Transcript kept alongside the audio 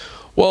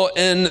Well,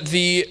 in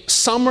the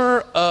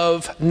summer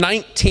of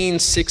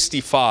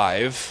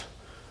 1965,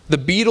 the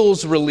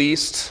Beatles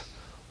released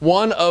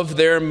one of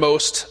their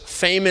most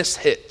famous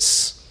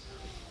hits.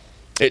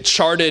 It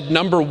charted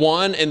number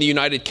 1 in the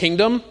United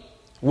Kingdom,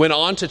 went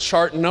on to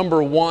chart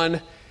number 1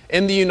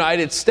 in the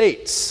United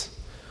States,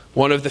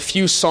 one of the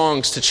few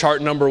songs to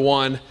chart number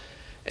 1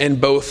 in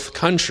both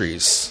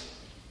countries.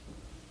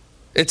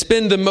 It's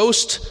been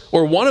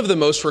one of the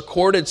most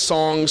recorded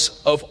songs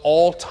of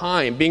all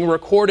time, being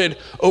recorded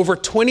over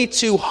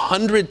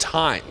 2,200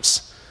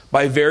 times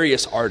by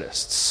various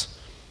artists.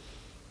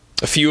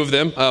 A few of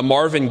them,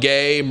 Marvin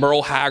Gaye,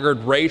 Merle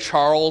Haggard, Ray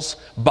Charles,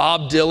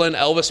 Bob Dylan,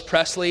 Elvis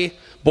Presley,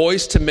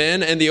 Boyz II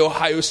Men, and the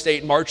Ohio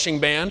State Marching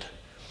Band,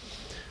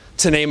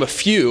 to name a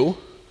few.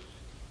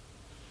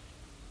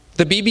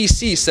 The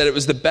BBC said it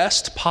was the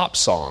best pop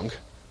song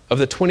of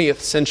the 20th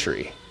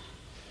century.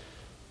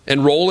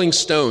 And Rolling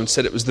Stone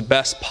said it was the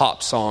best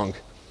pop song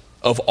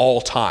of all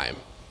time.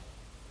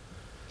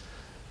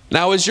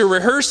 Now, as you're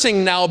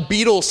rehearsing now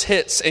Beatles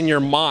hits in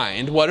your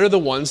mind, what are the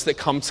ones that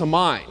come to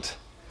mind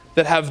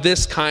that have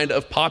this kind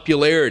of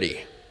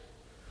popularity?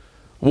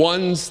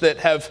 Ones that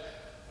have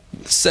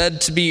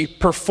said to be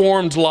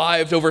performed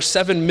live over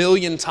 7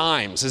 million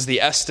times is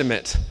the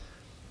estimate.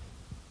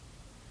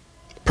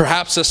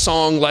 Perhaps a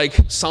song like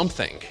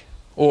Something,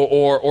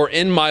 or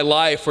In My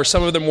Life, or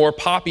some of the more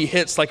poppy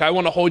hits like I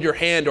Want to Hold Your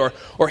Hand, or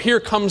Here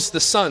Comes the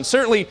Sun.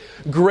 Certainly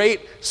great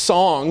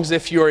songs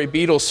if you're a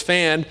Beatles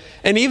fan,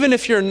 and even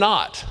if you're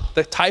not,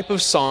 the type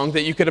of song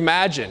that you could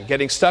imagine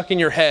getting stuck in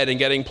your head and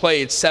getting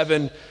played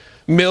 7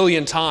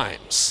 million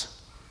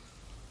times.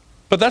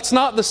 But that's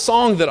not the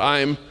song that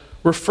I'm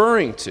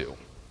referring to.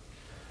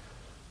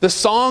 The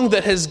song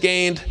that has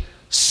gained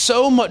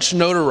so much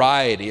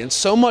notoriety and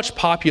so much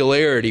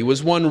popularity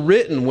was one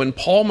written when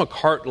Paul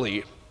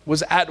McCartney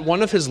was at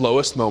one of his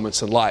lowest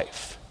moments in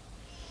life.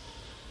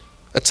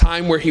 A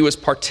time where he was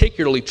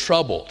particularly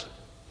troubled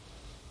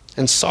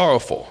and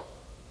sorrowful.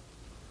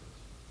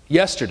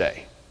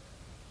 Yesterday,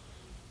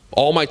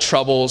 all my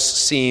troubles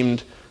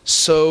seemed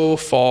so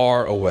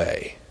far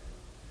away.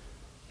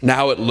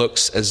 Now it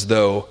looks as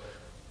though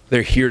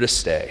they're here to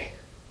stay.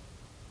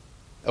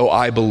 Oh,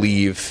 I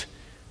believe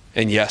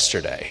in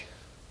yesterday.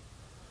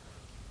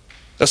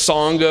 A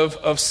song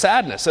of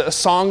sadness, a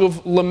song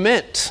of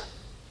lament.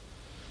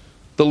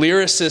 The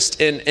lyricist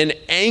in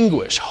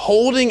anguish,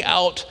 holding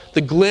out the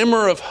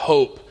glimmer of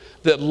hope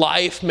that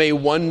life may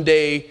one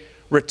day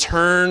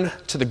return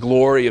to the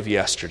glory of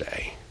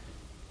yesterday.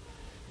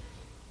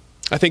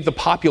 I think the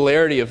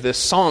popularity of this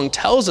song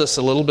tells us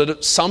a little bit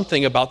of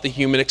something about the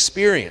human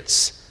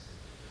experience.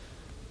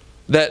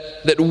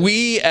 That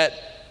we at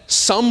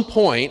some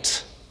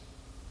point,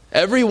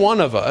 every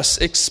one of us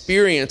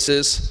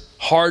experiences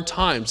hard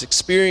times,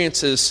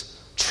 experiences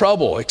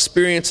trouble,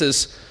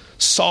 experiences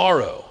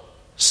sorrow,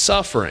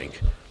 suffering,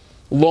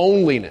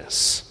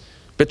 loneliness,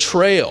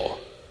 betrayal,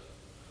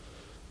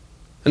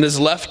 and is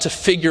left to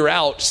figure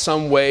out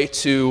some way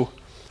to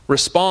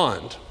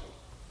respond.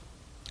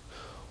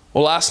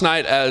 Well, last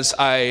night as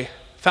I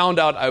found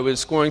out I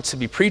was going to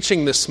be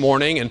preaching this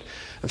morning and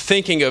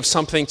thinking of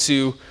something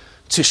to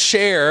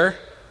share,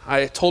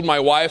 I told my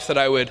wife that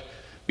I would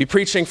be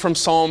preaching from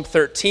Psalm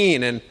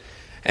 13,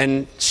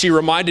 and she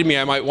reminded me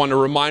I might want to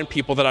remind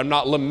people that I'm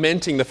not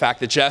lamenting the fact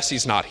that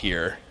Jesse's not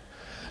here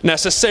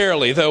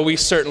necessarily, though we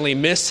certainly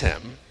miss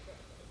him.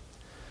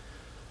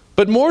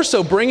 But more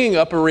so bringing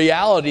up a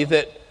reality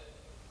that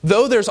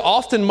though there's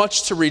often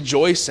much to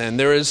rejoice in,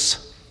 there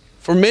is,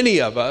 for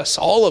many of us,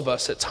 all of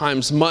us at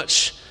times,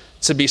 much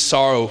to be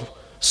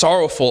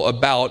sorrowful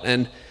about.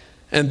 And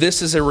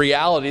this is a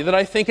reality that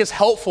I think is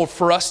helpful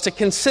for us to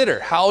consider.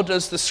 How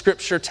does the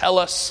Scripture tell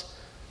us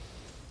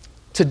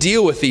to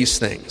deal with these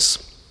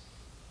things?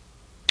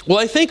 Well,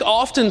 I think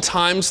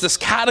oftentimes this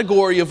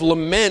category of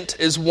lament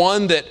is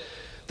one that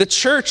the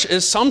church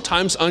is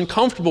sometimes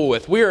uncomfortable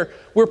with. We're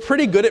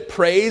pretty good at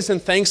praise and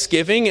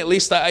thanksgiving, at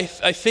least I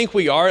think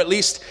we are. At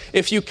least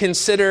if you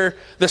consider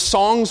the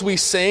songs we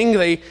sing,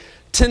 they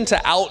tend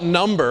to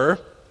outnumber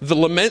the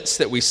laments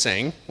that we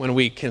sing when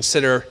we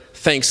consider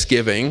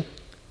thanksgiving.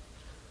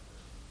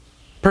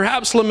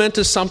 Perhaps lament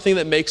is something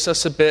that makes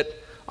us a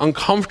bit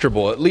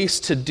uncomfortable, at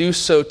least to do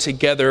so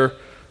together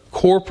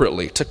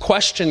corporately, to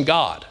question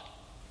God,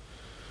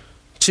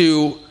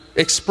 to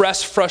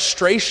express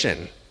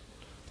frustration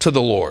to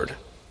the Lord.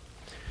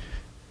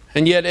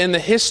 And yet in the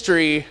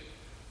history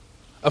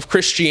of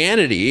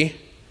Christianity,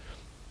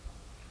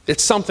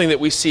 it's something that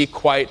we see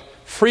quite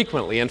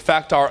frequently. In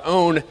fact, our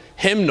own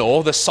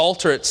hymnal, the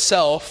Psalter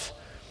itself,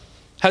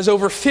 has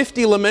over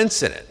 50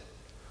 laments in it.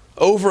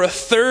 Over a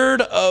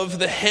third of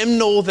the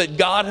hymnal that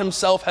God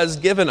himself has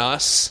given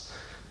us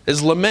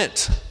is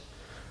lament.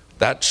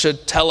 That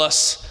should tell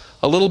us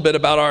a little bit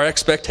about our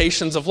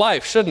expectations of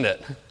life, shouldn't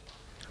it?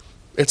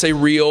 It's a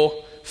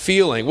real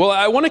feeling. Well,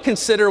 I want to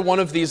consider one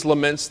of these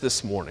laments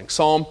this morning,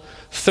 Psalm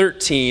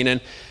 13.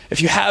 And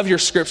if you have your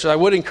scripture, I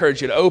would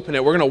encourage you to open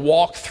it. We're going to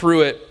walk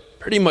through it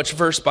pretty much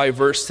verse by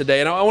verse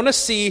today. And I want to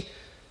see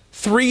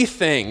three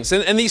things.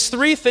 And these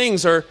three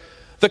things are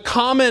the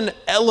common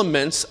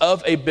elements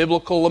of a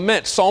biblical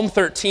lament. Psalm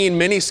 13,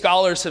 many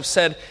scholars have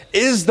said,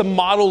 is the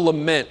model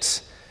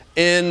lament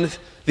in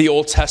the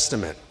Old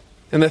Testament.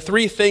 And the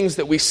three things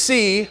that we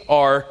see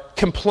are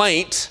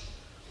complaint,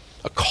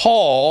 a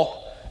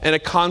call, and a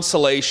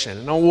consolation.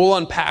 And we'll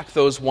unpack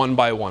those one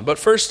by one. But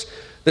first,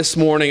 this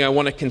morning, I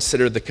want to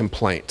consider the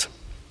complaint.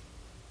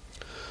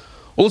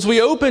 Well, as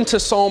we open to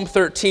Psalm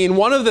 13,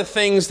 one of the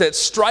things that's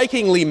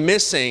strikingly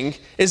missing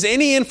is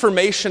any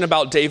information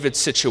about David's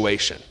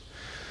situation.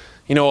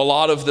 You know, a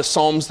lot of the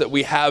Psalms that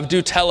we have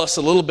do tell us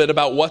a little bit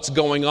about what's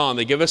going on.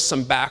 They give us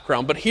some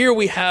background. But here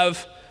we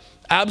have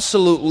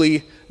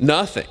absolutely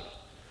nothing.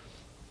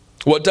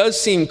 What does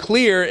seem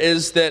clear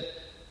is that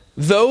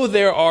though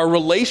there are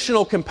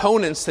relational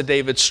components to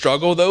David's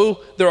struggle, though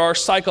there are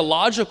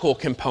psychological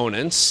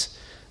components,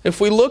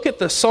 if we look at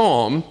the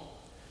psalm,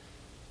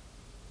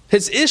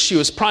 his issue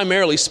is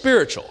primarily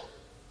spiritual.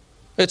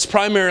 It's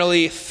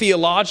primarily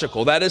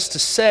theological. That is to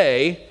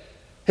say,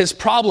 his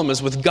problem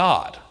is with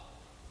God.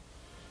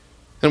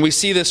 And we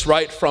see this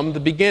right from the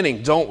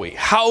beginning, don't we?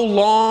 How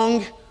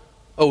long,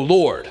 O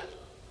Lord,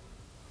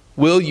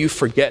 will you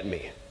forget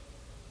me?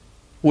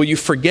 Will you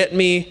forget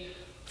me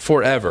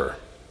forever?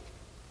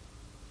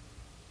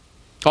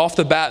 Off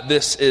the bat,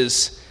 this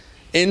is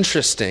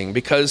interesting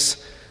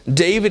because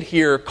David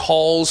here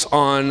calls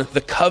on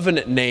the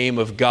covenant name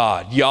of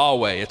God,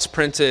 Yahweh. It's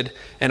printed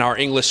in our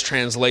English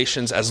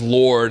translations as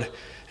Lord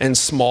in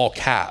small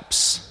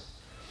caps.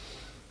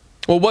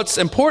 Well, what's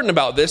important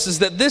about this is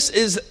that this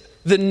is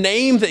the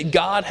name that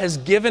God has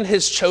given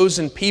his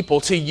chosen people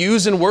to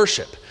use in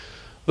worship,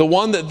 the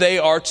one that they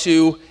are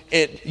to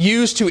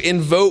use to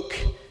invoke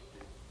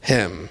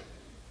him.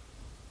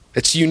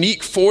 It's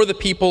unique for the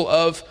people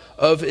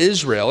of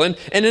Israel. And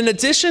in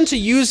addition to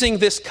using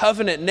this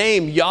covenant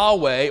name,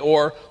 Yahweh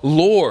or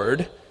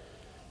Lord,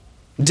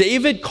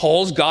 David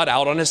calls God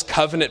out on his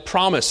covenant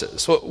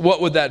promises. What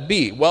would that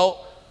be?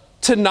 Well,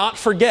 to not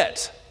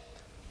forget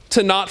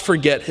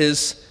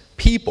his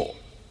people.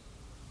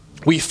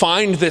 We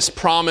find this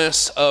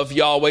promise of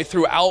Yahweh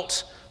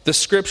throughout the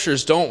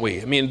scriptures, don't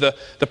we? I mean,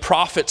 the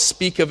prophets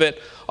speak of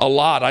it a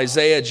lot.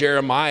 Isaiah,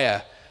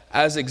 Jeremiah,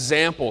 as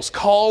examples,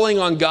 calling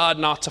on God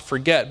not to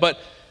forget. But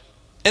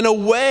in a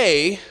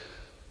way,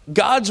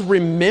 God's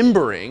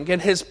remembering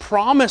and his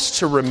promise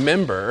to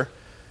remember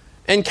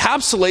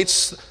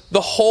encapsulates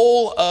the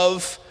whole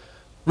of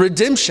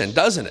redemption,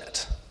 doesn't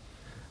it?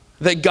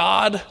 That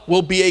God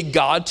will be a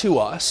God to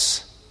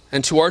us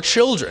and to our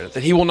children,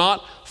 that he will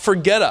not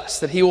forget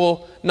us, that he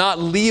will not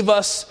leave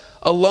us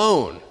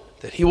alone,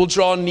 that he will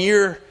draw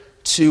near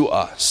to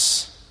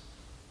us.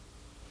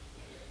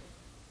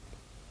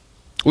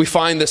 We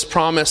find this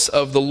promise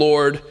of the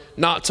Lord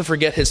not to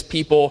forget his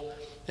people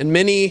in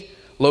many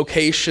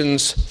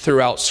locations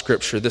throughout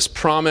Scripture. This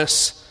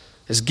promise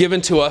is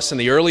given to us in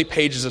the early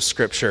pages of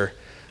Scripture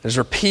and is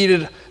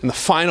repeated in the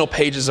final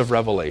pages of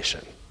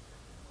Revelation.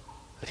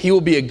 That he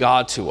will be a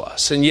God to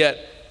us. And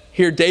yet,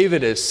 here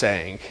David is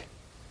saying,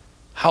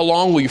 how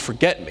long will you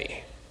forget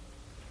me?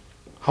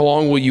 How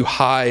long will you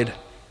hide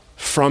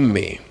from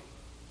me?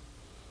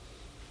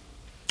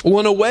 Well,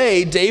 in a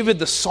way, David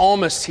the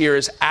psalmist here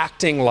is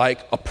acting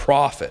like a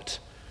prophet.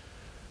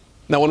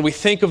 Now, when we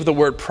think of the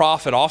word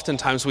prophet,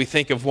 oftentimes we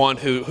think of one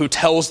who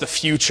tells the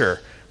future,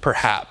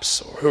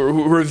 perhaps, or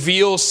who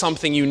reveals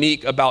something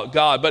unique about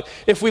God. But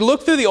if we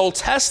look through the Old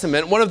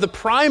Testament, one of the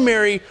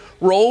primary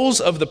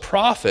roles of the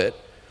prophet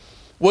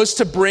was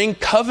to bring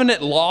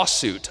covenant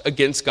lawsuit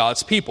against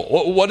God's people.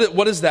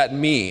 What does that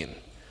mean?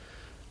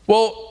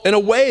 Well, in a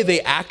way,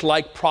 they act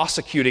like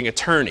prosecuting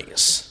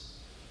attorneys.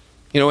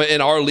 You know,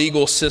 in our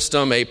legal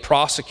system, a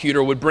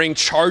prosecutor would bring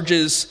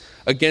charges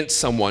against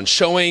someone,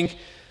 showing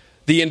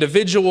the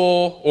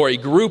individual or a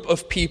group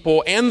of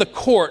people and the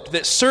court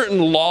that certain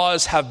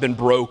laws have been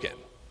broken.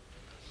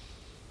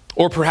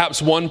 Or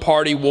perhaps one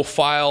party will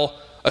file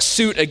a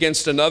suit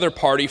against another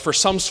party for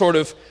some sort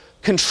of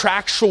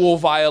contractual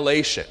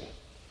violation.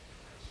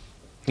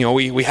 You know,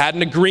 we had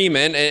an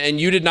agreement and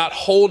you did not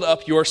hold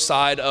up your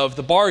side of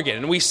the bargain.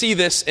 And we see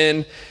this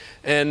in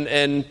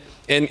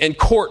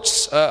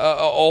courts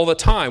all the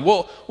time.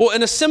 Well,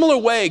 in a similar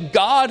way,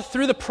 God,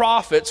 through the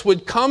prophets,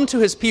 would come to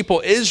his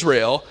people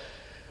Israel,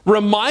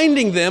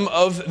 reminding them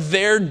of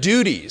their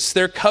duties,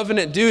 their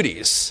covenant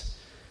duties,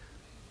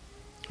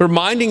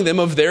 reminding them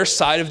of their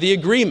side of the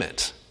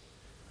agreement,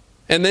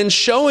 and then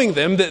showing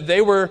them that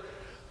they were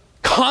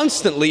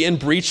constantly in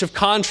breach of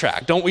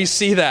contract. Don't we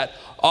see that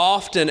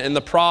often in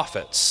the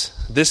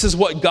prophets? This is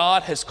what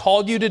God has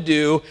called you to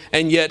do,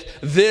 and yet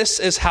this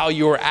is how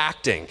you're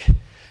acting.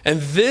 And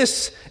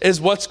this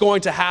is what's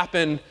going to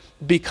happen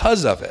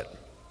because of it.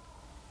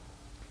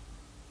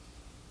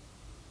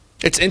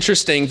 It's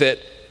interesting that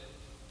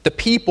the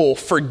people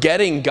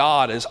forgetting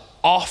God is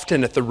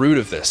often at the root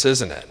of this,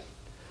 isn't it?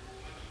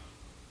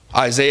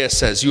 Isaiah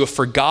says, "You have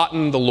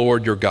forgotten the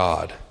Lord your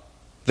God,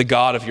 the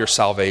God of your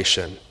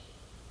salvation."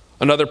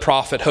 Another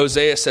prophet,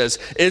 Hosea, says,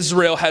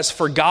 "Israel has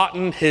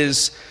forgotten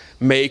his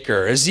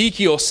maker."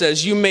 Ezekiel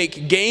says, "You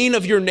make gain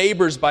of your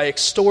neighbors by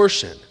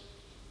extortion."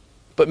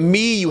 but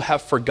me you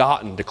have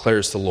forgotten,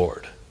 declares the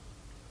Lord.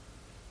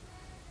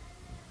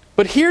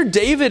 But here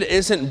David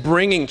isn't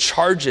bringing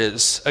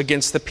charges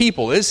against the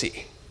people, is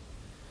he?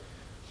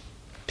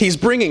 He's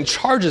bringing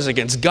charges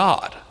against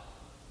God.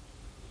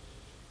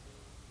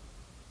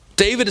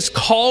 David is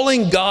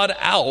calling God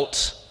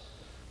out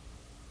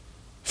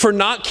for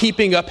not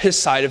keeping up his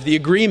side of the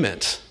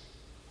agreement.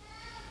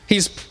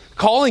 He's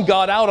calling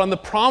God out on the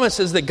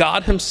promises that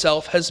God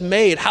himself has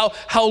made.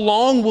 How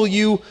long will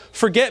you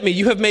forget me?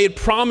 You have made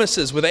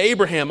promises with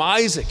Abraham,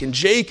 Isaac, and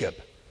Jacob.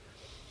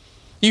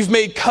 You've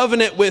made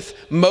covenant with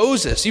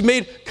Moses. You've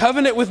made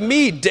covenant with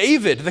me,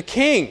 David, the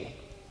king.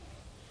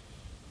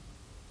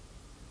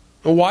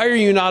 Why are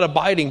you not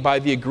abiding by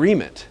the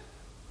agreement?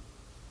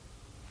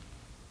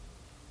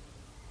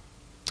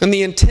 And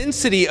the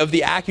intensity of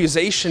the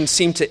accusation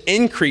seemed to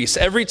increase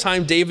every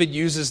time David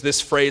uses this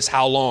phrase,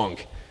 how long?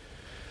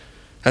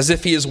 As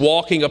if he is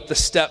walking up the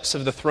steps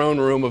of the throne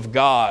room of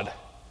God,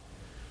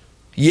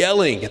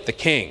 yelling at the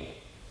king.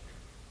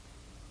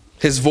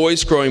 His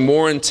voice growing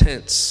more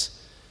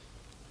intense,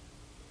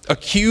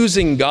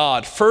 accusing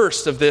God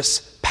first of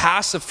this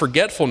passive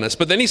forgetfulness,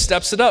 but then he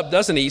steps it up,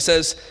 doesn't he? He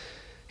says,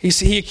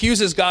 he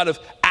accuses God of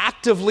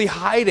actively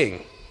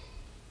hiding.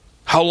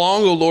 How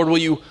long, O Lord, will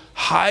you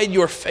hide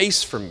your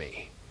face from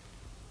me?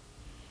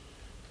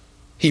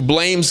 He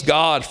blames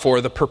God for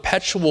the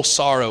perpetual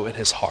sorrow in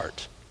his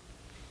heart.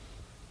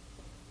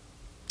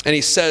 And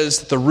he says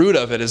that the root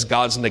of it is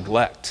God's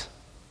neglect.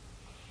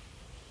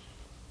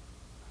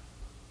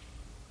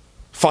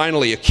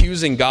 Finally,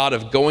 accusing God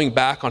of going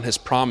back on his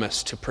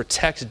promise to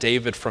protect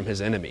David from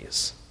his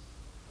enemies.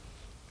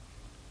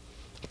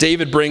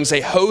 David brings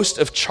a host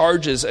of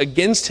charges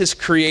against his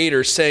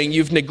Creator, saying,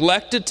 you've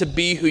neglected to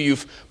be who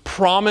you've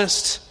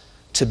promised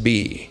to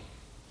be.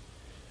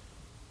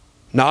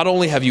 Not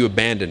only have you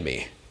abandoned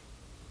me,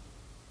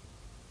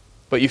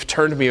 but you've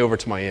turned me over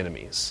to my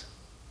enemies.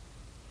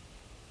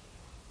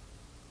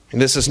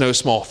 And this is no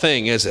small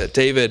thing, is it?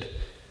 David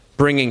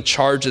bringing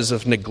charges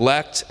of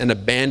neglect and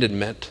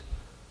abandonment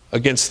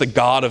against the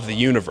God of the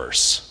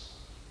universe.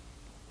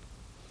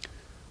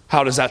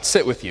 How does that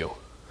sit with you?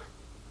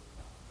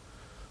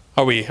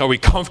 Are we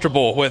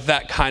comfortable with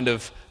that kind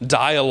of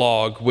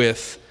dialogue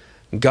with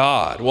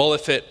God? Well,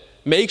 if it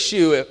makes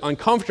you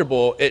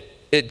uncomfortable,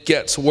 it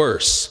gets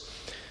worse.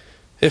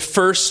 If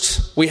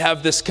first we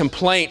have this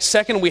complaint,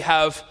 second we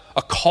have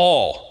a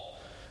call.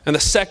 And the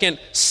second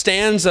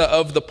stanza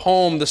of the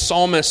poem, the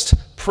psalmist's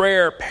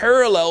prayer,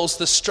 parallels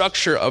the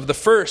structure of the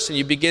first, and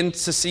you begin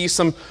to see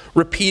some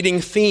repeating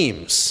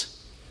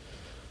themes.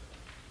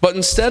 But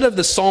instead of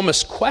the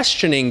psalmist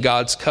questioning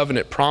God's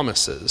covenant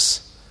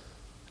promises,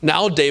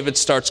 now David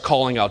starts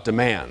calling out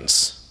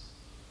demands.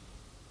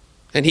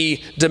 And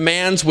he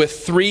demands with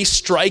three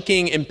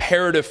striking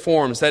imperative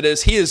forms. That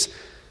is, he is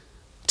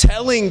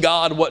telling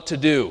God what to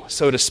do,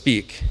 so to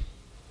speak.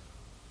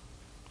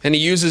 And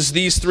he uses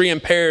these three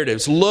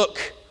imperatives: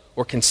 look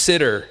or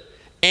consider,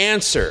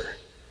 answer,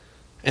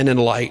 and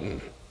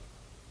enlighten.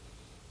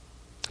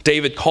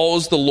 David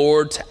calls the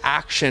Lord to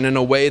action in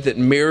a way that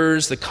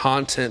mirrors the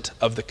content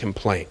of the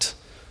complaint.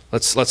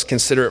 Let's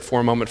consider it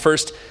for a moment.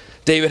 First,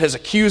 David has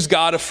accused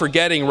God of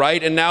forgetting,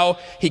 right? And now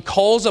he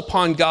calls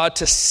upon God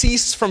to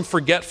cease from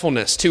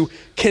forgetfulness, to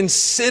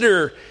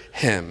consider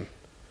him,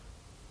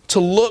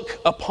 to look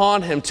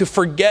upon him, to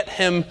forget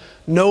him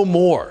no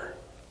more.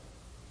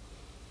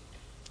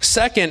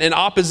 Second, in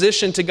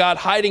opposition to God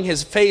hiding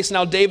his face,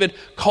 now David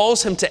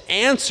calls him to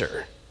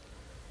answer.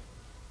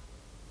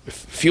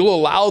 If you'll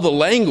allow the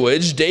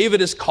language,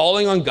 David is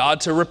calling on God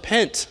to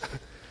repent,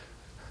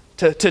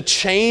 to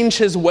change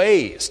his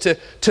ways,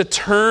 to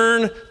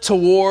turn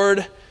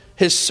toward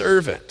his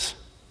servant,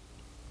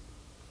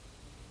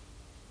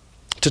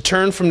 to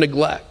turn from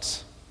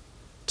neglect,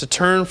 to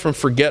turn from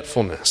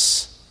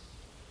forgetfulness.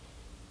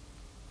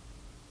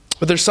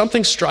 But there's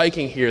something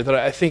striking here that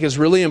I think is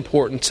really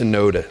important to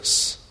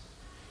notice.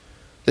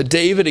 That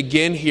David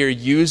again here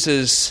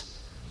uses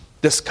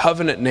this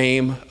covenant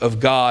name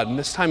of God, and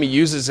this time he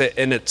uses it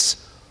in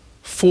its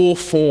full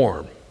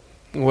form.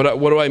 What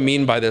do I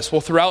mean by this? Well,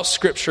 throughout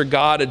Scripture,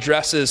 God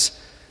addresses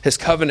his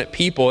covenant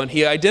people, and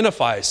he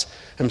identifies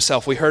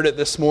himself. We heard it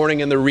this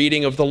morning in the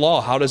reading of the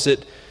law. How does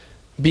it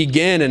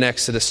begin in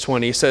Exodus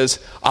 20? He says,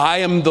 I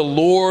am the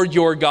Lord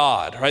your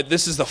God, right?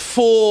 This is the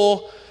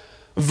full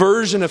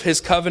version of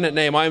his covenant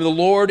name. I am the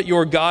Lord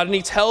your God, and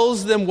he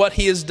tells them what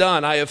he has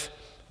done. I have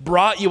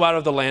brought you out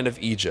of the land of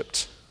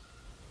Egypt,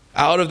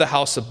 out of the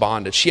house of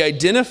bondage. He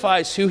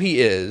identifies who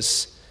he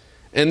is,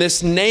 and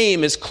this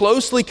name is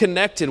closely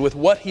connected with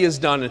what he has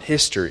done in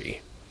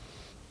history.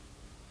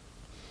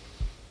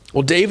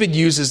 Well, David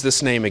uses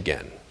this name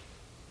again.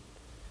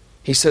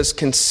 He says,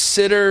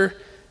 consider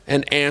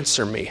and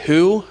answer me.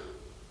 Who?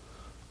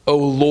 O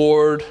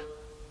Lord,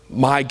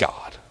 my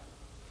God.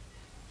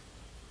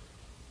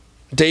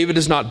 David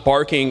is not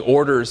barking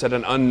orders at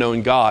an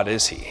unknown God,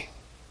 is he?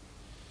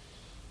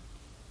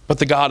 But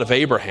the God of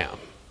Abraham,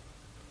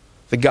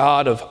 the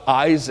God of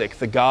Isaac,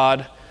 the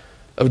God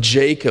of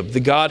Jacob, the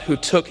God who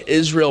took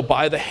Israel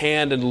by the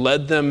hand and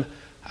led them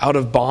out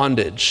of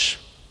bondage,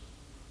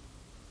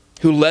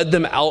 who led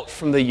them out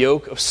from the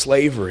yoke of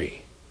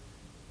slavery.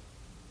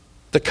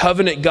 The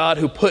covenant God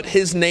who put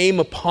his name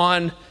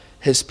upon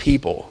his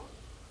people.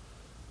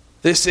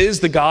 This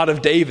is the God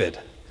of David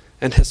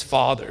and his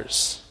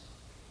fathers.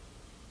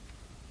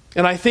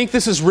 And I think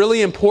this is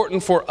really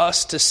important for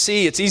us to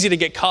see. It's easy to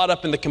get caught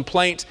up in the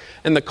complaint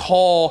and the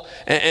call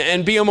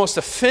and be almost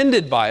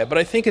offended by it. But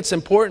I think it's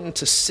important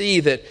to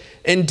see that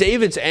in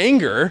David's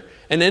anger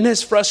and in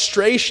his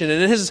frustration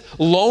and in his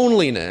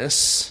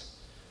loneliness,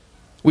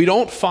 we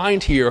don't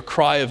find here a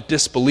cry of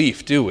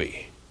disbelief, do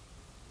we?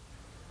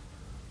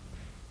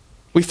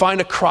 We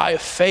find a cry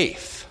of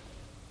faith.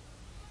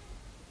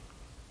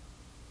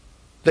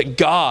 That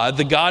God,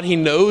 the God he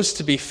knows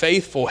to be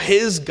faithful,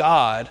 his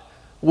God,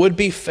 would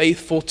be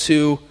faithful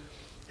to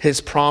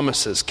his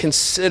promises.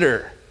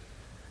 Consider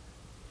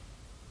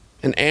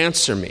and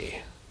answer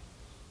me,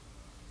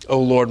 O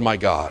Lord my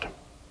God.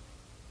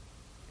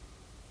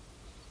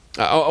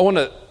 I want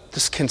to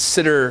just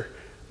consider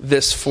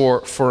this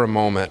for a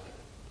moment.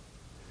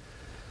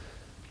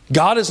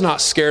 God is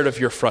not scared of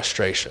your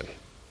frustration.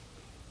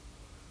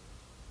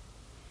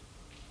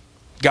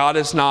 God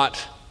is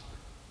not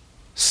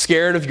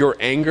scared of your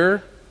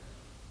anger.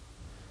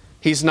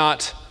 He's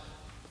not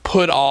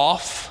put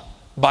off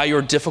by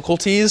your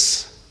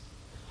difficulties.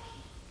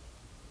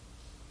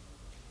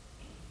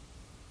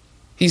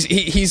 He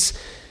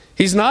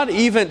doesn't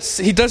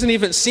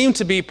even seem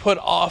to be put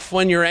off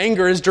when your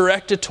anger is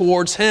directed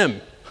towards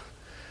him.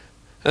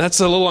 And that's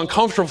a little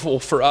uncomfortable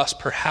for us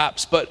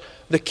perhaps, but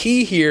the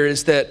key here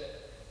is that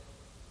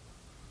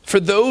for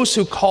those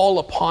who call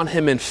upon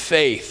him in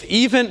faith,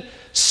 even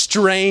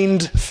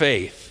strained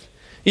faith,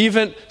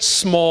 even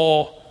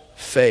small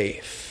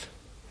faith,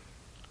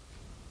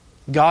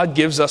 God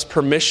gives us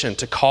permission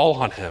to call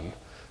on him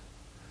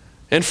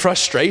in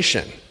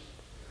frustration.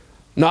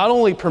 Not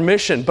only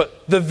permission,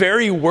 but the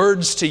very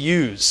words to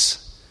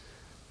use.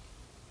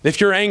 If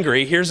you're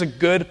angry, here's a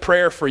good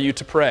prayer for you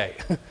to pray.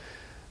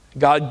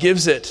 God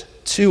gives it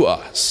to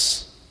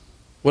us.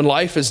 When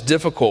life is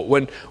difficult,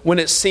 when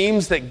it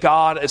seems that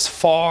God is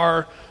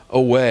far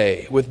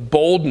away, with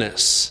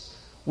boldness,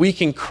 we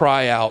can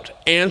cry out,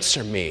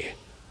 "Answer me,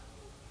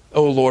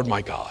 O Lord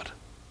my God."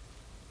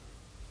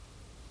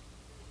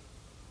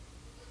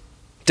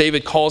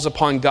 David calls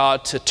upon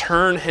God to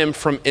turn him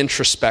from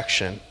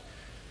introspection,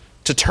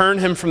 to turn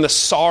him from the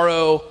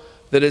sorrow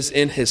that is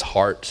in his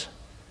heart,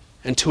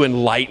 and to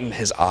enlighten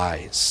his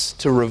eyes,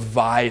 to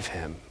revive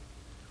him,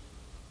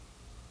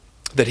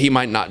 that he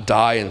might not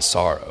die in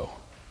sorrow.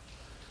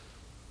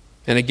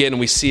 And again,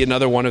 we see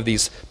another one of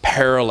these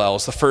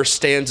parallels. The first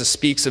stanza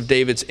speaks of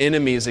David's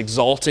enemies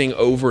exulting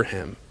over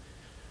him.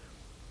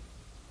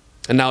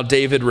 And now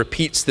David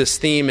repeats this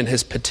theme in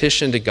his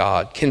petition to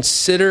God.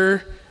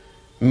 Consider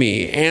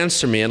me,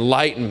 answer me,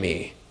 enlighten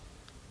me,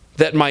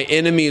 that my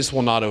enemies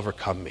will not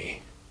overcome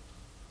me.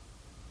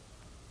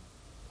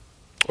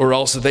 Or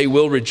else they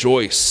will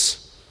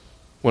rejoice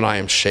when I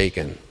am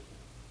shaken.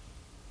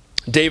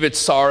 David's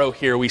sorrow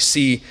here, we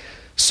see,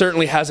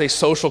 certainly has a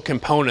social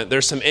component.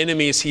 There's some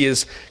enemies he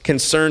is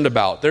concerned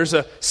about. There's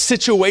a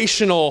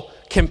situational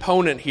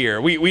component here.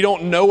 We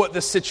don't know what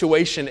the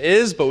situation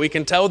is, but we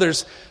can tell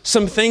there's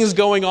some things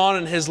going on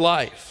in his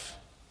life.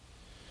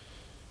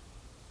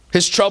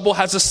 His trouble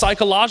has a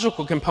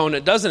psychological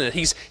component, doesn't it?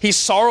 He's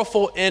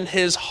sorrowful in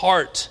his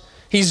heart.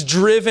 He's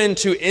driven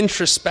to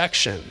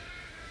introspection.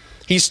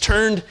 He's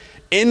turned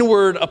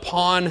inward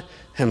upon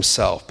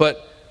himself.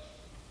 But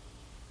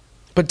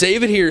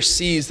David here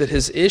sees that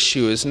his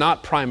issue is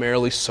not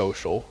primarily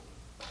social.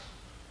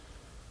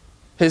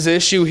 His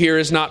issue here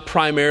is not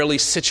primarily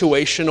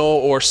situational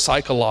or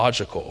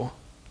psychological.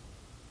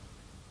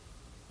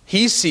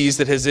 He sees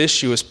that his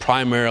issue is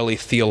primarily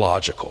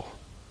theological.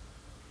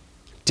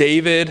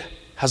 David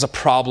has a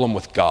problem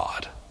with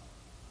God.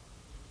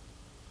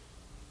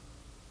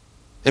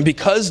 And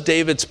because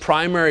David's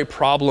primary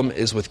problem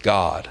is with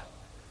God,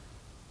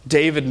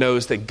 David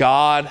knows that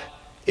God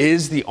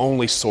is the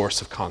only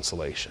source of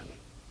consolation.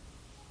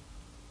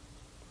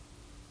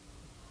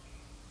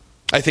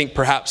 I think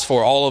perhaps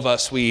for all of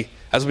us,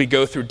 as we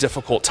go through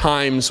difficult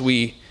times,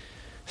 we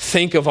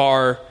think of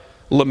our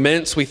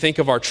laments, we think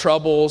of our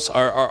troubles,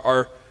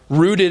 are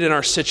rooted in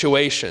our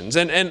situations.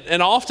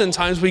 And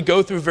oftentimes we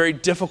go through very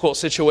difficult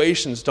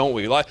situations, don't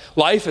we?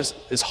 Life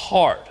is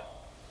hard.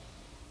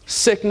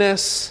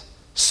 Sickness,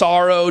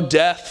 sorrow,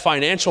 death,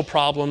 financial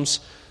problems,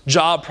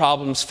 job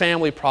problems,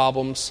 family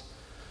problems,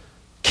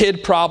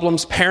 kid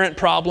problems, parent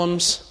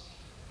problems.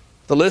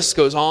 The list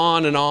goes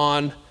on and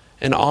on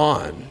and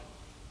on.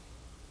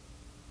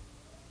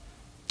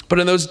 But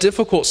in those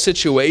difficult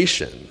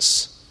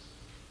situations,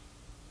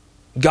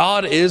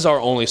 God is our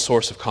only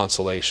source of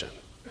consolation.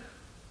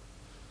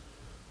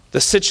 The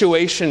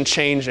situation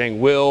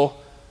changing will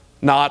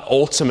not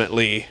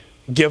ultimately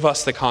give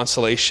us the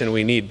consolation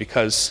we need,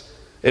 because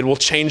it will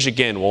change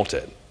again, won't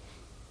it?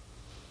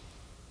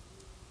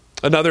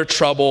 Another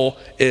trouble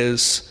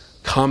is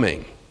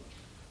coming.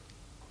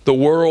 The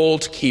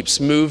world keeps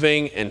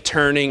moving and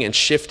turning and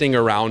shifting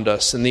around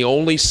us, and the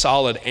only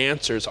solid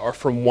answers are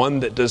from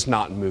one that does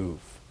not move.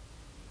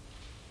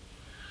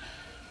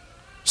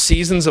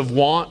 Seasons of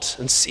want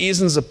and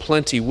seasons of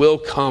plenty will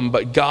come,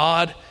 but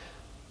God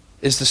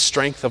is the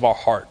strength of our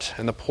heart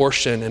and the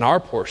portion and our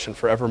portion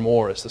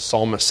forevermore, as the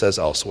psalmist says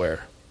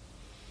elsewhere.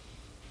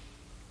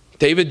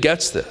 David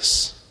gets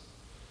this.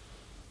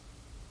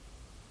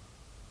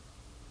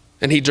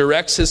 And he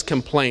directs his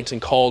complaint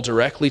and call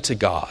directly to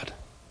God.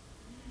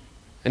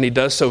 And he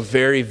does so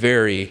very,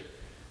 very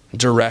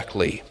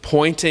directly,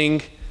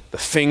 pointing the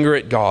finger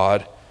at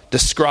God,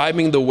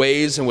 describing the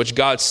ways in which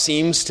God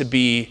seems to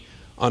be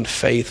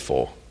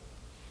unfaithful.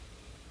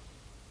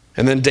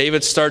 And then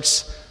David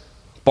starts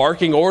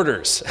barking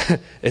orders,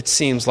 it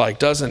seems like,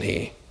 doesn't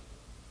he?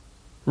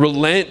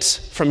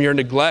 Relent from your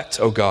neglect,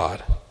 O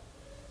God.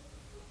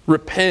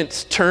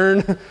 Repent,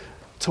 turn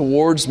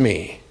towards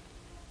me.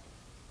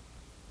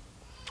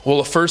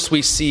 Well, first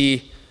we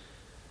see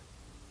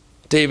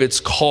David's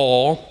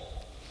call.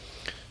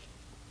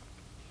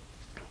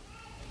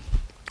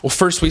 Well,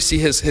 first we see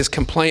his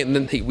complaint, and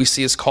then we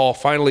see his call.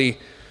 Finally,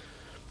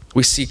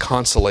 we see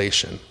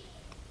consolation.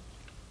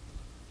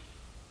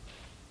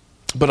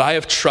 But I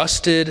have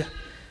trusted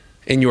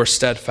in your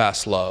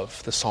steadfast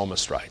love, the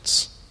psalmist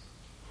writes.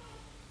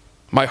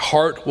 My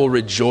heart will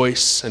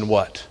rejoice in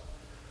what?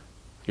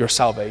 Your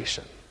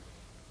salvation.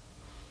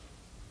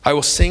 I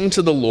will sing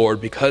to the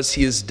Lord because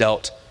he has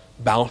dealt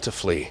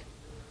bountifully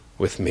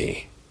with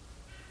me.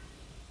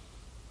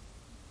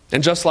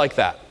 And just like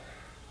that,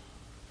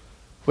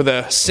 with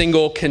a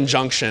single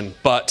conjunction,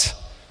 but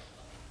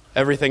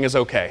everything is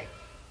okay.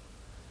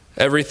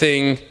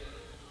 Everything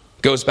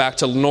goes back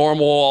to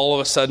normal. All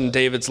of a sudden,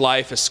 David's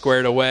life is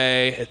squared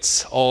away.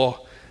 It's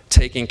all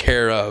taken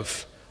care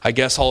of. I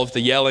guess all of the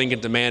yelling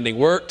and demanding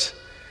worked,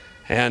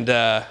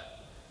 and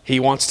he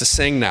wants to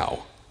sing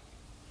now.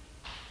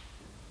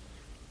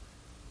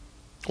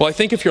 Well, I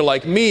think if you're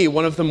like me,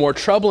 one of the more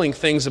troubling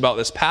things about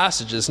this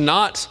passage is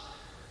not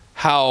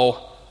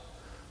how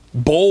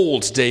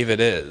bold David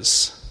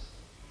is,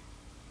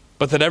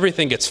 but that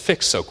everything gets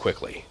fixed so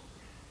quickly.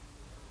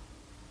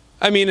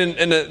 I mean,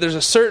 there's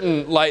a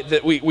certain light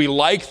that we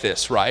like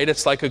this, right?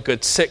 It's like a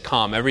good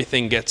sitcom.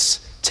 Everything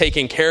gets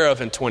taken care of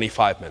in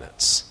 25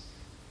 minutes.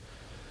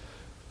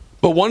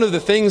 But one of the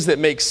things that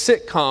makes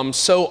sitcoms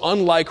so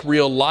unlike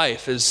real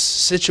life is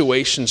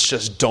situations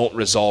just don't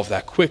resolve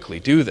that quickly,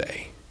 do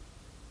they?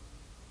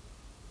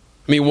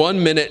 I mean,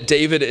 1 minute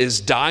David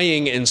is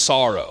dying in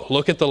sorrow.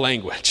 Look at the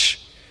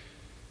language.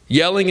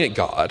 Yelling at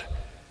God.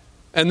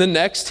 And the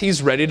next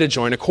he's ready to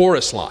join a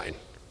chorus line.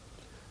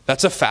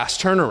 That's a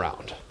fast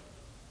turnaround.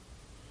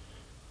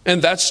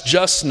 And that's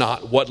just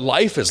not what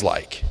life is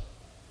like.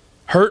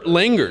 Hurt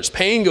lingers.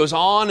 Pain goes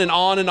on and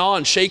on and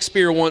on.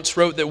 Shakespeare once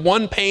wrote that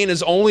one pain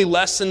is only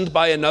lessened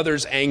by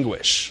another's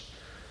anguish.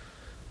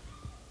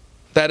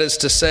 That is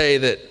to say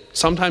that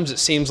sometimes it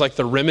seems like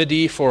the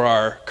remedy for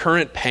our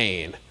current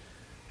pain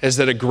is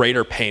that a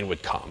greater pain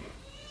would come.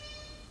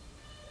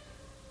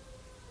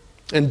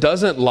 And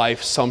doesn't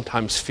life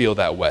sometimes feel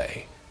that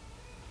way?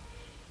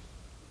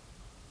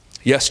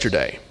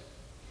 Yesterday,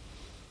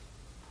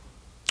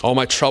 all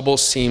my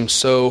troubles seem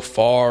so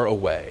far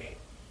away.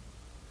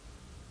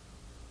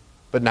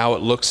 But now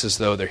it looks as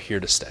though they're here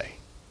to stay.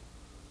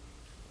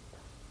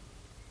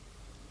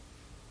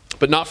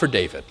 But not for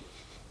David.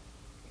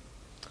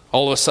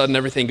 All of a sudden,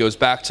 everything goes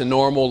back to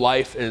normal.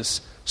 Life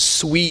is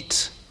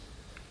sweet.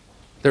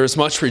 There is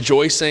much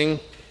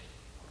rejoicing.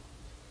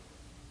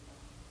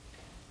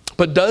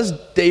 But does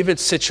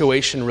David's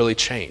situation really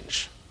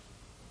change?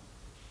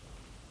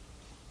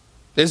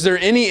 Is there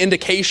any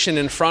indication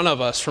in front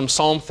of us from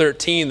Psalm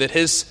 13 that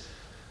his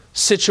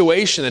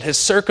situation, that his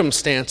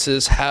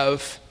circumstances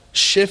have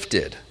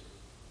shifted?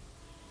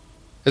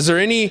 Is there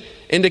any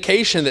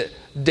indication that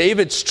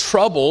David's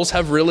troubles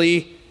have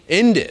really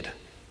ended?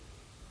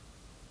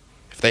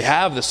 If they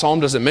have, the psalm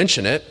doesn't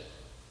mention it.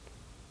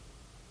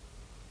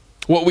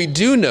 What we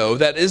do know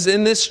that is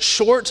in this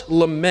short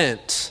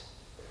lament,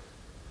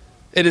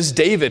 it is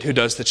David who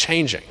does the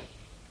changing.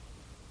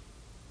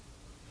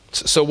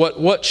 So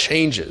what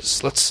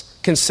changes? Let's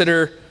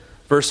consider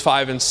verse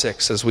 5 and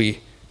 6 as we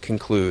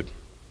conclude.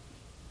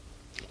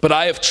 But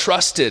I have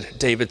trusted,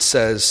 David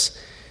says,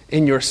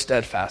 in your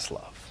steadfast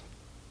love.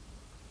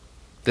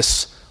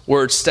 This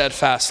word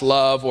steadfast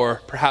love,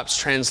 or perhaps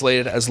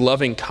translated as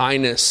loving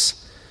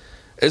kindness,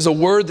 is a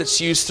word that's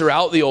used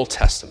throughout the Old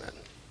Testament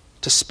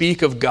to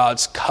speak of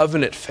God's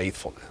covenant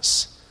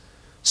faithfulness.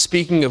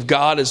 Speaking of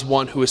God as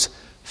one who is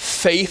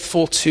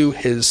faithful to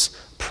his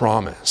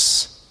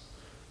promise.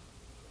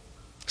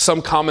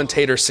 Some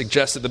commentators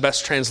suggest that the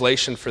best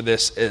translation for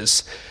this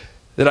is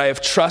that I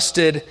have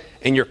trusted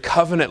in your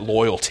covenant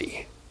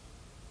loyalty.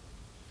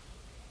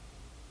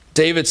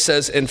 David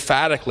says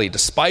emphatically,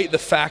 despite the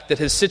fact that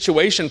his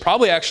situation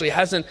probably actually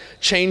hasn't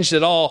changed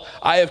at all,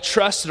 I have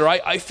trusted, or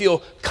I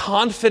feel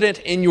confident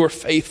in your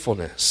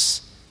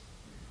faithfulness,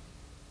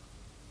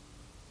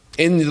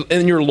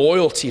 in your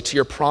loyalty to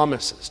your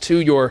promises, to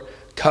your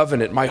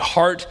covenant. My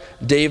heart,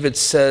 David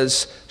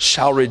says,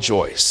 shall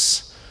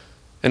rejoice.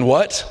 And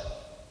what?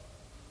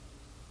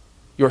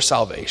 Your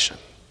salvation.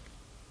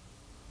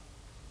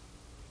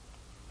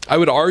 I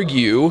would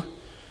argue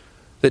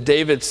that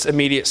David's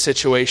immediate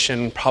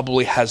situation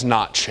probably has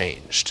not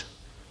changed.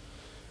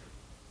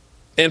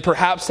 And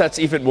perhaps that's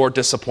even more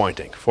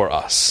disappointing for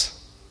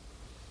us.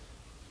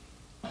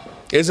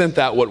 Isn't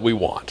that what we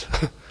want?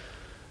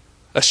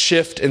 A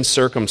shift in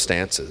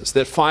circumstances,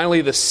 that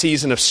finally the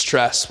season of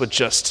stress would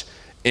just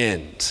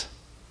end.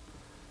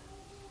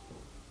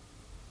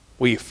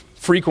 We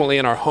frequently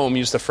in our home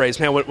use the phrase,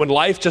 man, when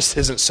life just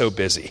isn't so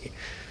busy.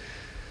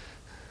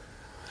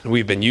 And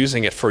we've been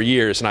using it for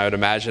years, and I would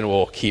imagine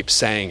we'll keep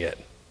saying it.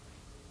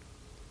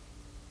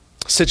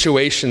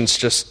 Situations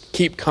just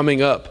keep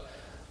coming up,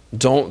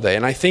 don't they?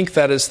 And I think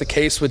that is the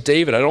case with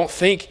David. I don't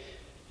think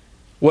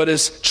what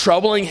is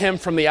troubling him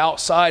from the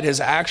outside has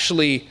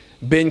actually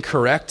been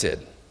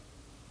corrected.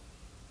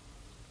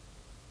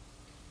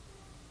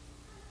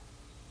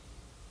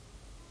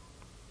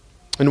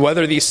 And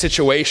whether these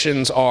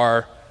situations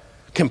are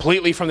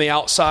completely from the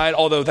outside,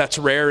 although that's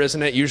rare,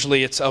 isn't it?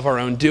 Usually it's of our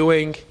own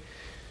doing.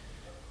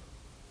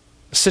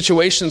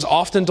 Situations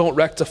often don't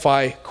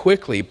rectify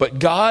quickly, but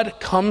God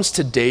comes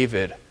to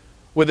David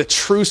with a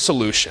true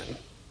solution.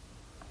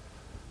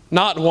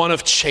 Not one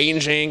of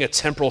changing a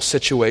temporal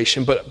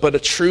situation, but a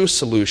true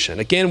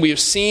solution. Again, we have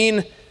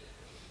seen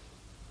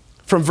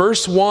from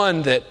verse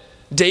 1 that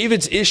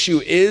David's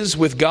issue is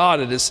with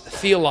God. It is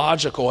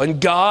theological, and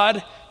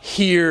God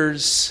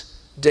hears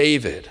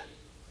David.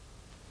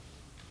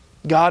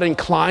 God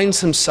inclines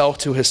himself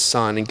to his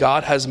son, and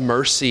God has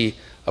mercy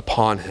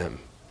upon him.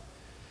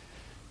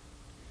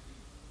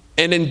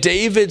 And in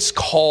David's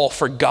call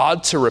for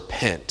God to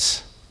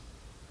repent,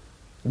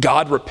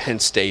 God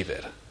repents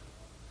David.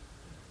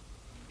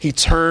 He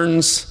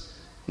turns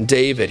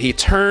David. He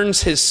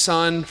turns his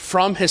son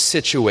from his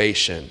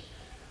situation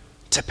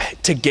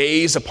to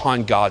gaze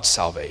upon God's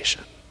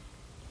salvation.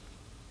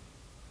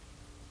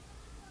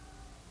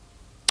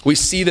 We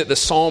see that the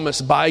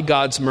psalmist, by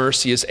God's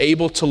mercy, is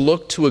able to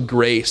look to a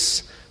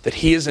grace that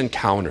he has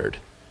encountered.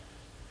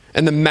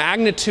 And the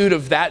magnitude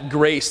of that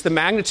grace, the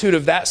magnitude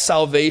of that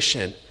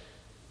salvation,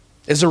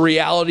 is a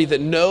reality that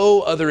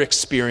no other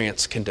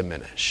experience can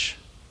diminish.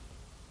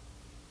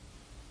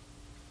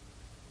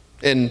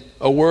 In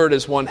a word,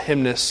 as one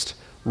hymnist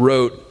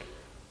wrote,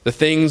 the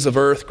things of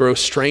earth grow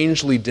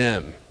strangely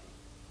dim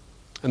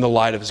in the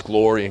light of his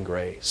glory and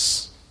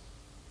grace.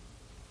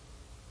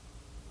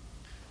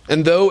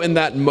 And though in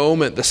that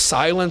moment the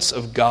silence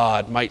of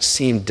God might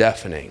seem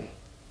deafening,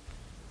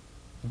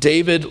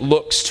 David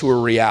looks to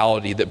a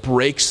reality that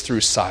breaks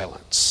through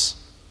silence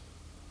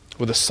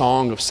with a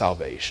song of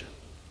salvation.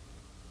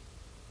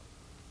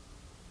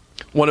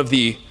 One of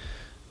the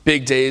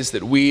big days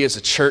that we as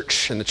a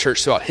church and the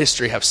church throughout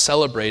history have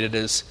celebrated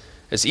is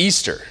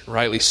Easter.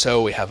 Rightly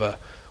so, we have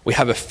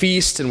a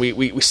feast, and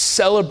we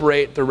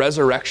celebrate the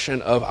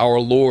resurrection of our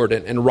Lord,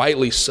 and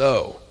rightly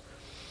so.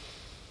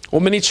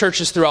 Well, many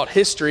churches throughout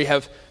history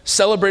have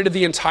celebrated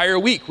the entire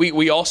week.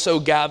 We also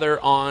gather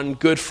on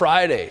Good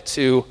Friday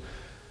to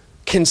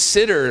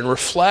consider and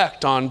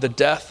reflect on the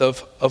death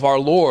of our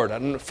Lord.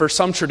 And for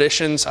some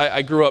traditions,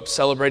 I grew up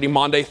celebrating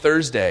Maundy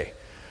Thursday,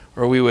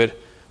 where we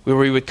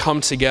would come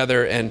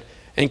together and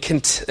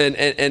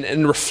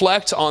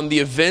reflect on the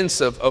events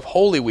of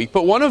Holy Week.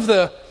 But one of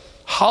the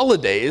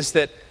holidays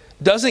that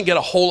doesn't get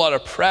a whole lot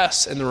of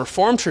press in the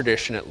Reformed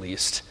tradition, at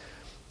least,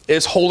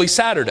 is Holy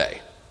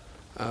Saturday.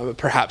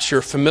 Perhaps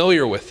you're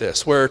familiar with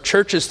this, where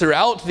churches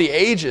throughout the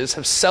ages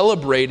have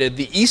celebrated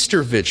the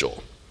Easter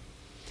Vigil.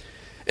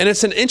 And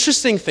it's an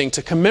interesting thing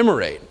to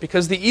commemorate,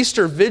 because the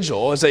Easter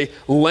Vigil is a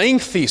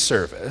lengthy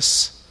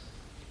service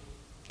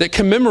that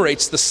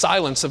commemorates the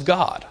silence of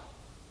God.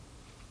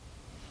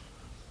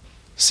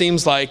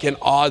 Seems like an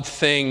odd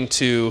thing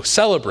to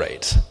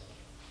celebrate.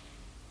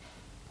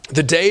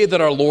 The day that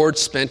our Lord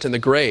spent in the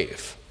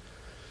grave.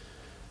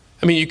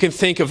 I mean, you can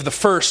think of the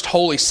first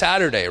Holy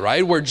Saturday,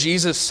 right? Where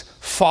Jesus'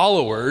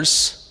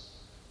 followers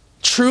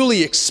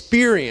truly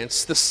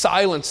experienced the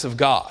silence of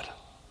God.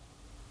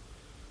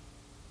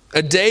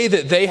 A day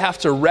that they have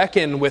to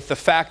reckon with the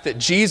fact that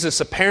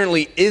Jesus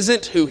apparently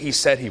isn't who he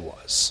said he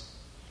was.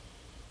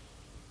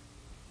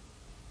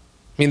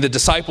 I mean, the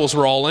disciples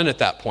were all in at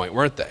that point,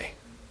 weren't they?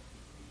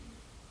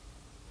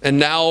 And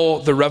now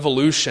the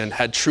revolution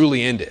had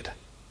truly ended.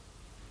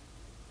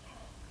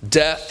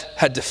 Death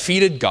had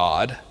defeated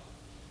God,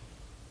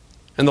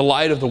 and the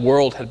light of the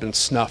world had been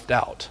snuffed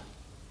out.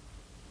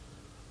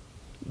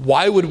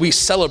 Why would we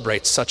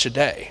celebrate such a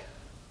day?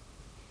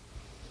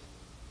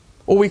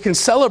 Well, we can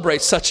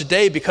celebrate such a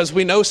day because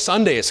we know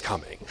Sunday is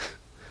coming.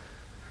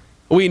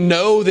 We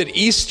know that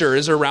Easter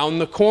is around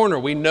the corner.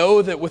 We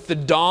know that with the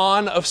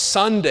dawn of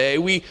Sunday,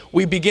 we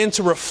begin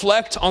to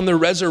reflect on the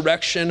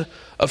resurrection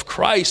of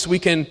Christ. We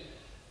can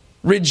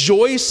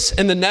rejoice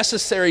in the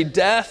necessary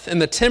death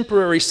and the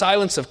temporary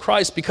silence of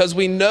Christ, because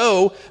we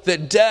know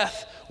that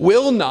death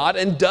will not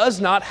and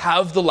does not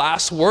have the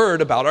last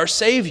word about our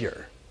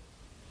Savior.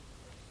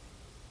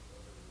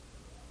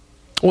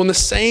 Well, in the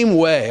same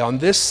way, on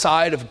this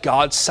side of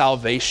God's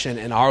salvation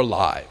in our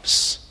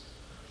lives,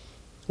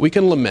 we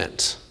can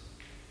lament.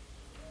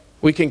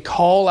 We can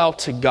call out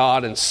to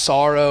God in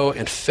sorrow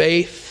and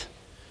faith,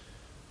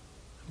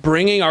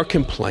 bringing our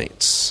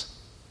complaints,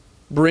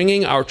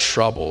 bringing our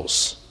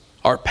troubles,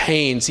 our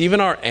pains, even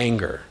our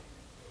anger,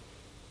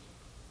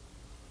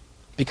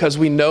 because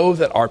we know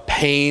that our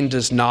pain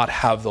does not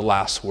have the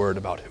last word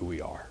about who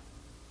we are.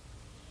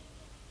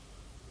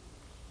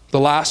 The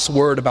last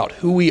word about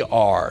who we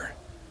are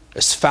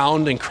is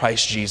found in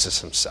Christ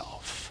Jesus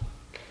himself,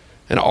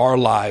 and our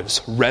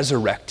lives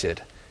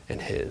resurrected in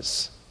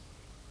his.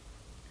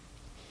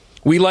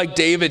 We, like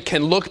David,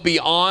 can look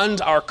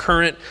beyond our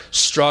current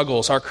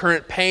struggles, our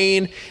current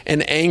pain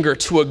and anger,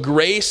 to a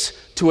grace,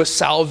 to a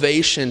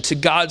salvation, to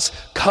God's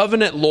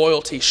covenant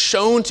loyalty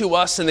shown to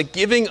us in the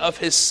giving of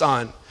his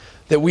Son,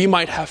 that we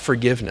might have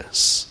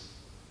forgiveness,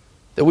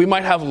 that we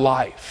might have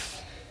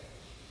life.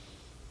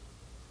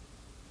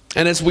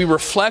 And as we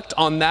reflect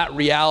on that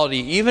reality,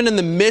 even in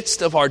the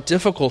midst of our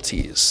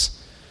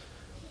difficulties,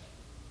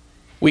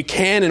 we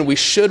can and we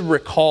should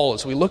recall,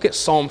 as we look at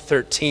Psalm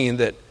 13,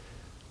 that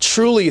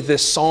truly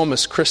this psalm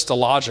is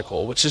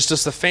Christological, which is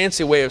just a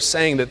fancy way of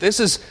saying that this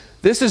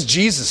is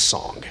Jesus'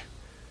 song.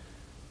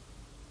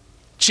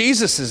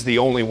 Jesus is the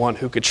only one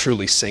who could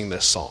truly sing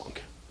this song.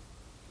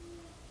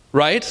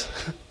 Right?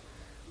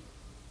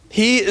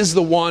 He is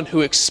the one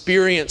who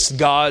experienced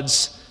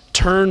God's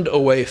turned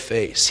away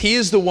face. He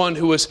is the one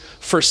who was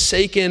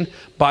forsaken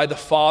by the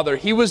Father.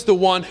 He was the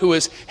one who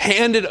was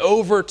handed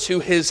over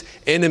to his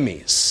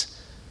enemies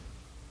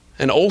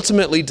and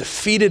ultimately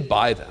defeated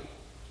by them,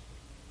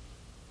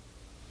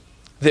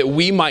 that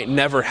we might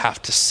never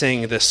have to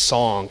sing this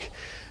song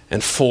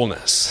in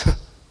fullness.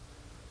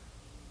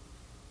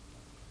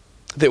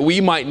 That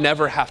we might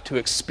never have to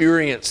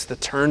experience the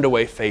turned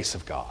away face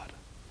of God.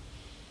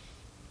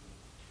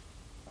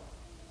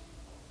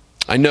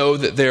 I know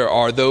that there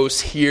are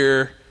those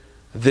here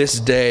this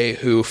day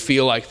who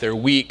feel like their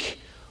week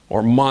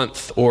or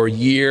month or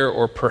year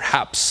or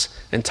perhaps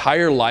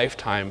entire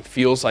lifetime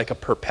feels like a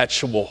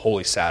perpetual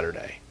Holy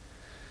Saturday,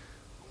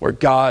 where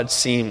God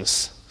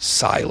seems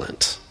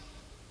silent,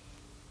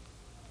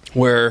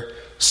 where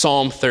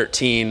Psalm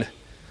 13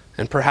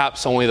 and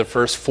perhaps only the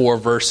first 4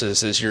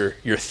 verses is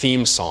your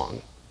theme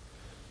song.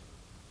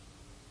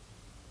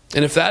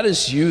 And if that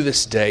is you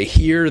this day,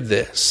 hear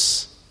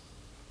this.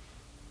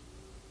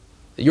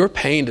 Your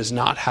pain does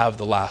not have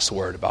the last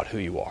word about who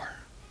you are.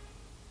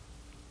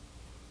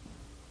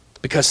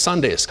 Because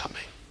Sunday is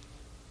coming.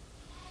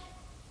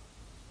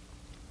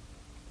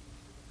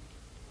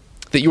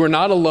 That you are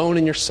not alone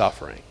in your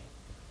suffering,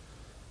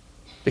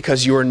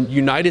 because you are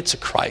united to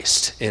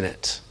Christ in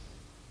it.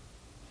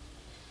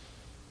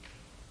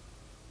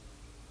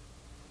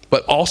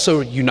 But also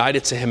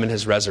united to him in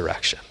his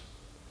resurrection.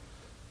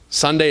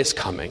 Sunday is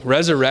coming.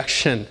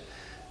 Resurrection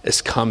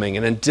is coming.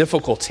 And in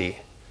difficulty,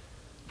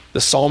 the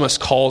psalmist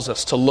calls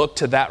us to look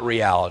to that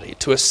reality,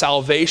 to a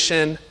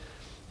salvation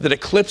that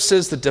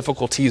eclipses the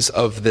difficulties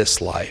of this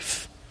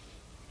life.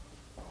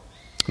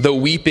 Though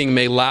weeping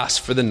may last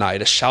for the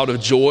night, a shout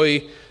of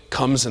joy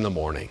comes in the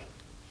morning.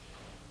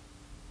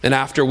 And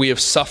after we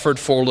have suffered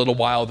for a little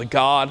while, the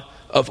God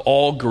of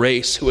all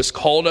grace, who has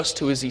called us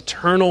to his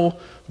eternal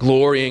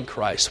glory in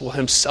Christ, will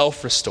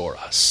himself restore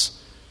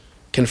us,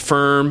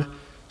 confirm,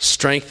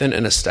 strengthen,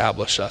 and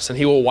establish us. And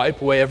he will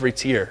wipe away every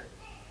tear.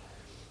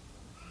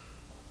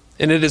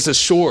 And it is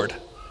assured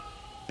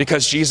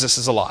because Jesus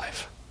is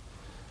alive.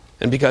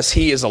 And because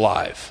he is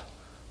alive,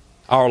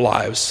 our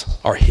lives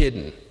are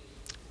hidden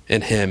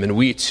in him. And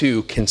we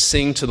too can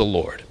sing to the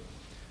Lord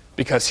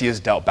because he has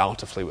dealt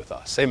bountifully with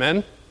us.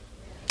 Amen?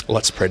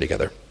 Let's pray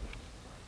together.